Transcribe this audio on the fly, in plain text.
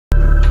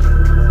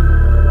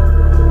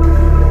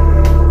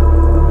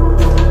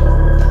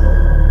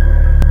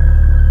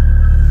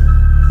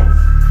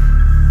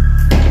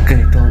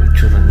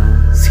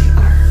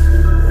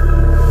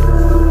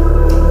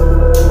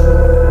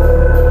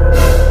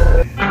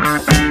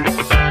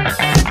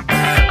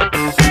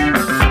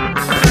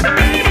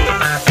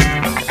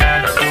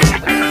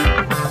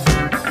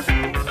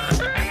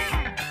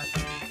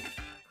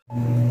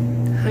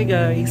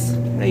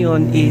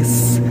ngayon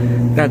is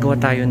gagawa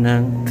tayo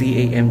ng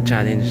 3 AM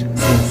challenge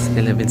since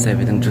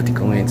 11:07 ang duty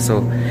ko ngayon.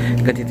 So,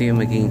 ganito yung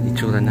maging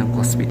itsura ng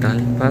hospital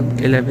pag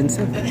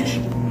 11:07.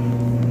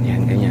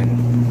 Yan, ganyan.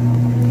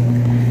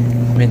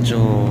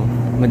 Medyo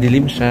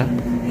madilim siya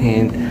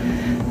and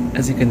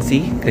as you can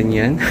see,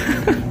 ganyan.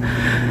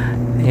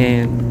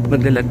 And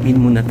maglalagin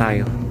muna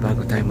tayo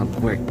bago tayo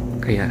mag-work.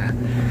 Kaya,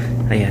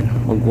 ayan,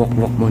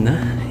 mag-walk-walk muna.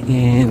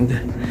 And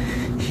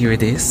here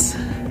it is.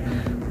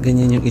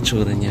 Ganyan yung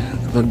itsura niya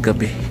kapag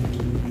gabi.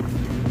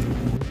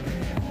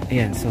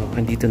 Ayan, so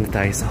andito na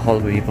tayo sa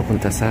hallway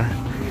papunta sa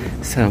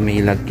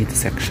may log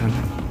intersection.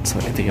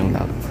 So ito yung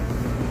log.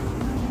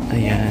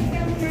 Ayan,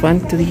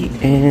 pantry,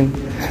 and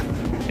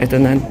ito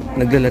na,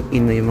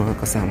 naglalagin na yung mga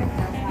kasama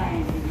ko.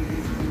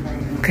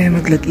 Kaya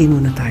maglagin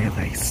muna tayo,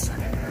 guys.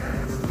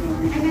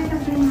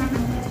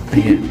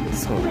 Ayan,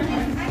 so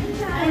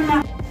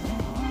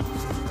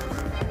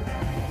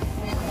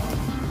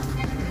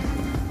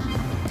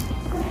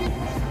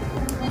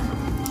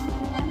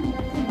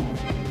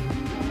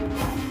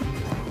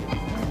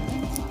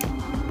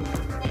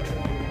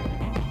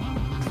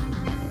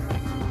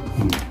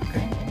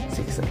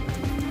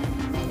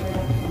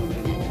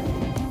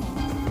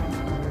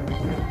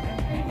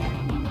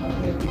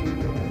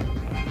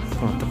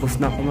tapos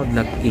na ako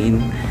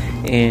mag-log-in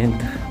and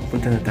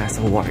punta na tayo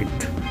sa ward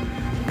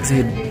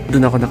kasi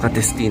doon ako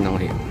nakadestino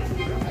ngayon.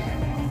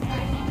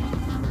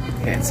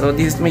 And so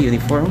this is my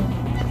uniform,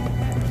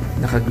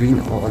 naka-green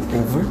ako all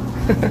over.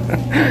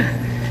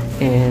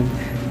 And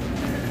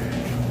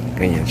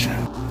ganyan siya.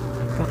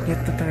 Pakyat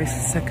na tayo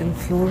sa second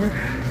floor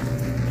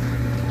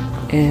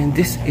and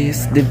this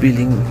is the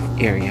billing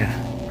area.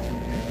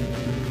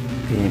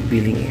 The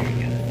billing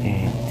area,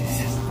 and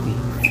this is the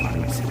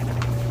pharmacy.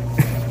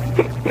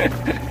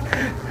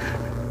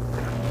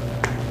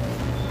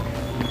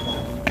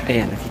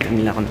 Ayan, nakita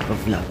nila ako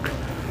naka-vlog.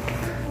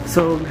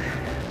 So,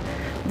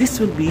 this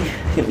will be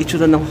yung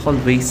itsura ng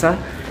hallway sa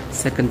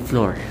second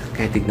floor.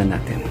 Kaya tignan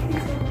natin.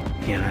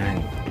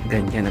 Yan,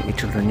 ganyan ang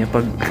itsura niya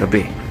pag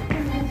gabi.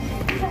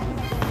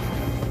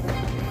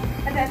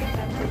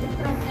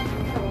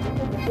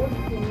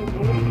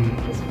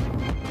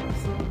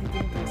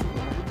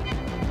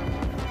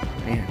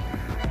 Ayan.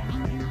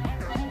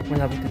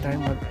 Malapit na tayo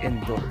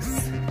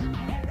mag-endorse.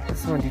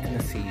 So, andito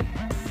na si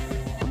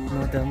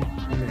Madam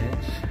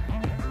Ledge.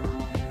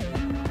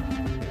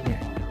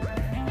 Yeah.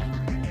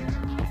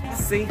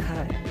 Say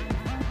hi.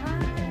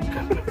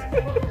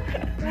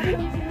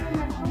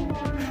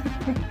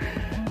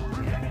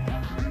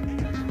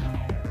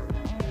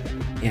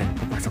 Yan,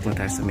 papasok na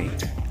tayo sa may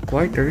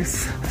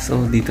quarters.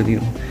 So, dito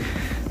din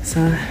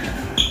sa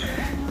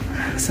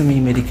may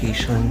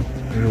medication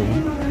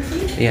room.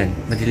 Ayan,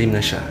 madilim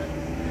na siya.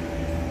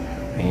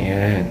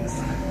 Ayan.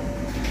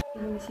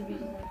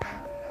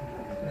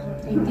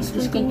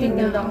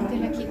 Discontinue lang.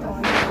 Nakita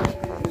ko.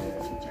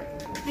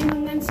 Ay,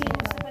 nung Nancy,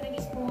 sa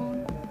palagis po,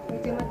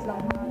 ultimate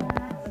lang.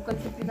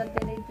 Nag-contribute na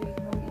tayo ito.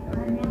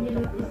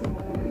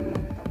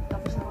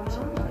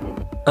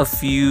 A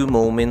few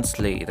moments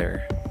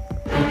later.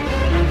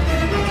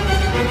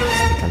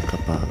 Hospital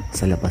kapag,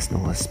 sa labas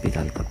ng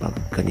hospital kapag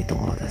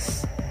ganitong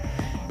oras.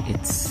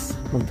 It's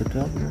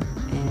magda-12 na.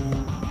 And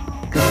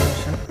ganyan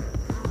siya.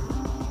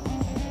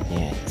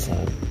 Yeah, so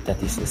that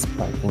is his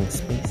parking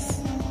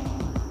space.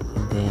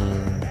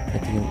 Then,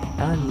 ito yung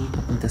alley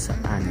papunta sa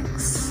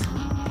annex.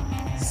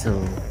 So,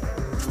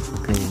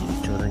 ganyan yung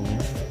itsura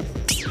niya.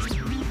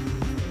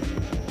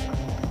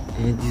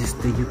 And this is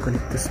the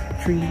eucalyptus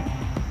tree.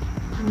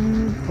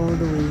 All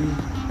the way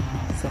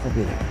sa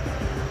kabila.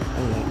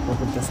 Ayan,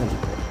 papunta sa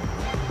likod.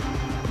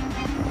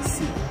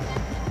 See?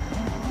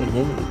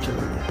 Ganyan yung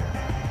itsura niya.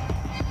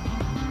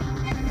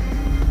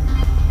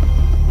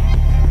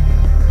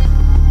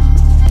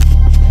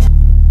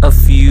 A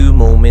few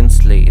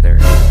moments later.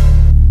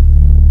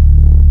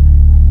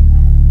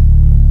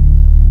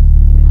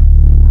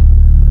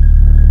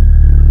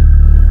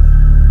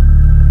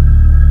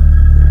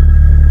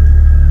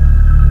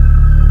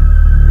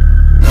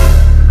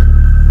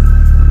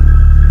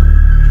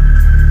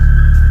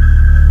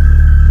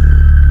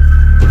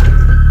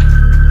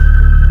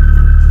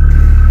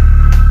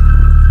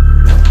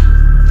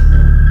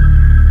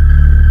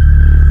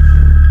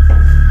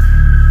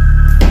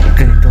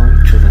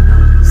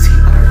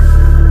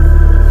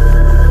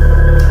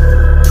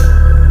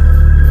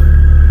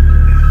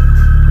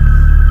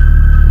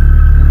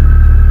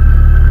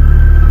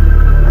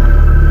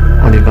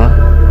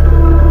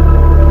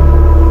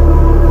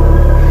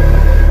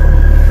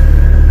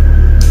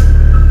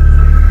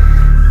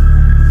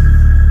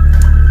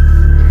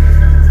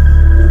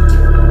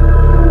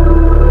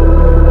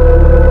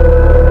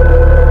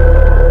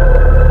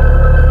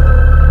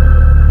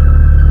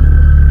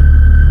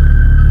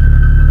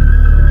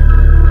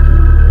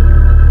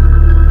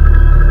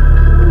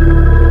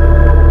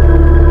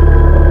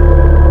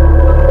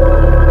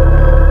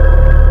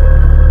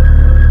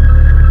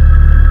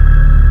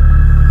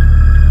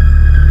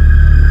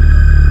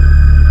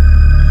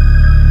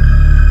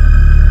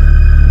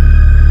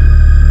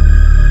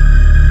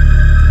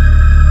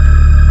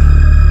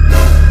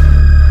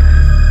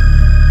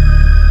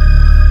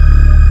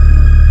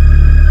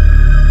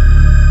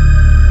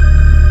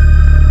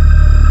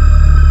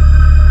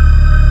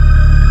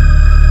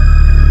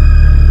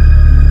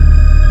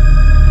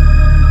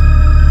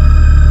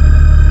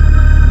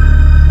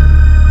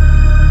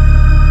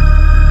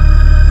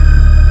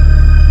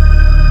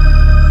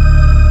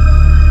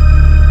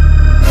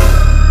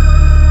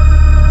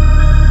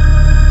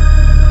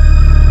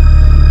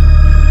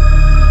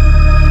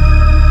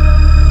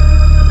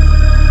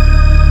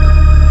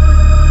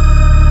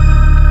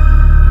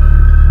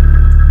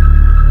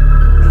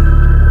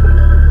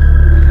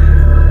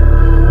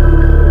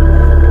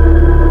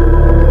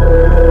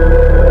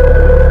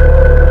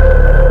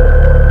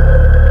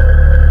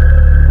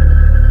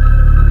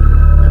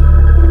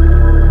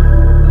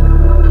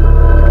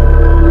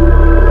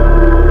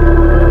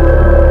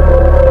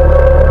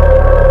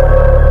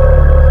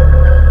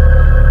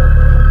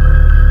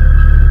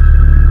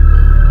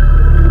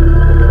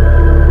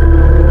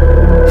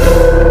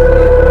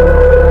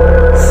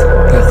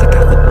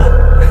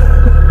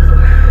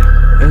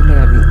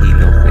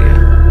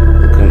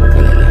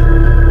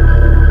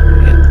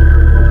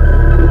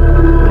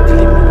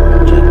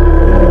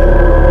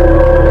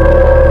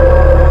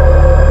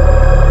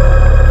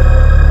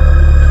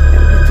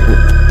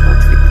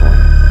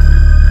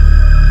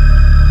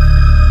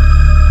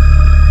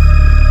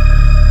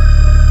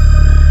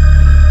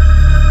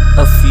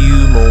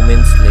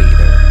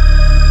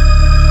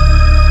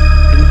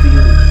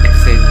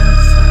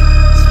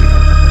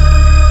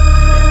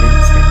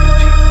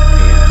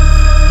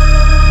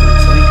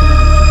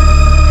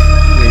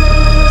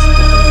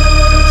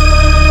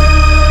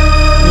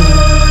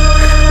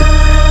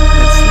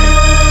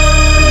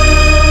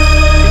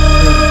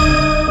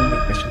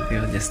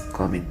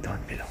 comment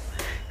down below.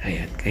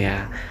 Ayan,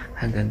 kaya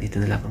hanggang dito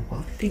na lang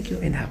po. Thank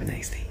you and have a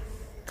nice day.